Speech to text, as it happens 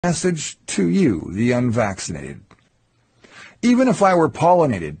message to you, the unvaccinated. Even if I were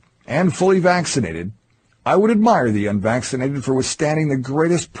pollinated and fully vaccinated, I would admire the unvaccinated for withstanding the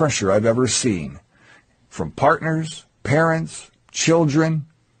greatest pressure I've ever seen, from partners, parents, children,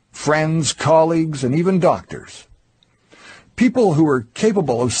 friends, colleagues, and even doctors. People who are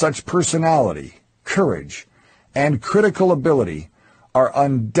capable of such personality, courage, and critical ability are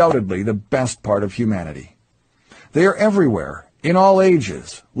undoubtedly the best part of humanity. They are everywhere, in all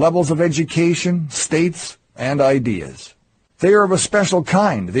ages, levels of education, states, and ideas. They are of a special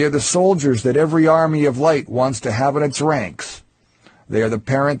kind. They are the soldiers that every army of light wants to have in its ranks. They are the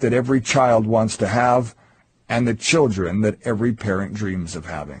parent that every child wants to have, and the children that every parent dreams of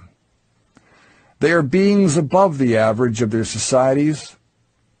having. They are beings above the average of their societies.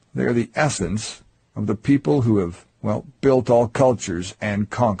 They are the essence of the people who have, built all cultures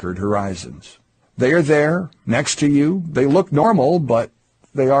and conquered horizons. They are there, next to you. They look normal, but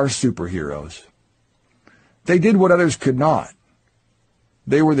they are superheroes. They did what others could not.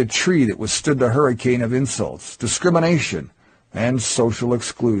 They were the tree that withstood the hurricane of insults, discrimination, and social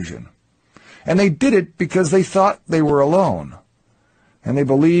exclusion. And they did it because they thought they were alone. And they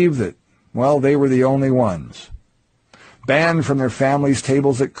believed that, they were the only ones. Banned from their families'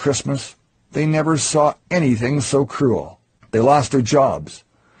 tables at Christmas, they never saw anything so cruel. They lost their jobs,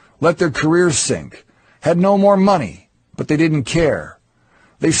 let their careers sink, had no more money, but they didn't care.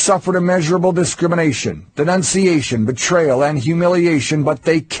 They suffered immeasurable discrimination, denunciation, betrayal, and humiliation, but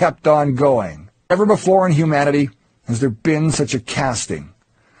they kept on going. Never before in humanity has there been such a casting.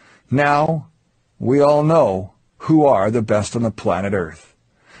 Now, we all know who are the best on the planet Earth.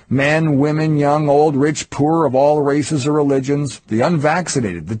 Men, women, young, old, rich, poor, of all races or religions, the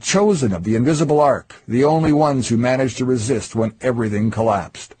unvaccinated, the chosen of the invisible ark, the only ones who managed to resist when everything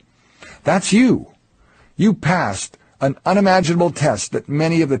collapsed. That's you. You passed an unimaginable test that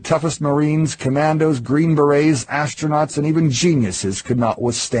many of the toughest Marines, commandos, Green Berets, astronauts, and even geniuses could not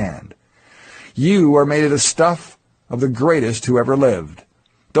withstand. You are made of the stuff of the greatest who ever lived.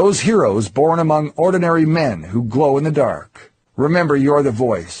 Those heroes born among ordinary men who glow in the dark. Remember, you're the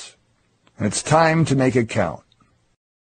voice, and it's time to make it count.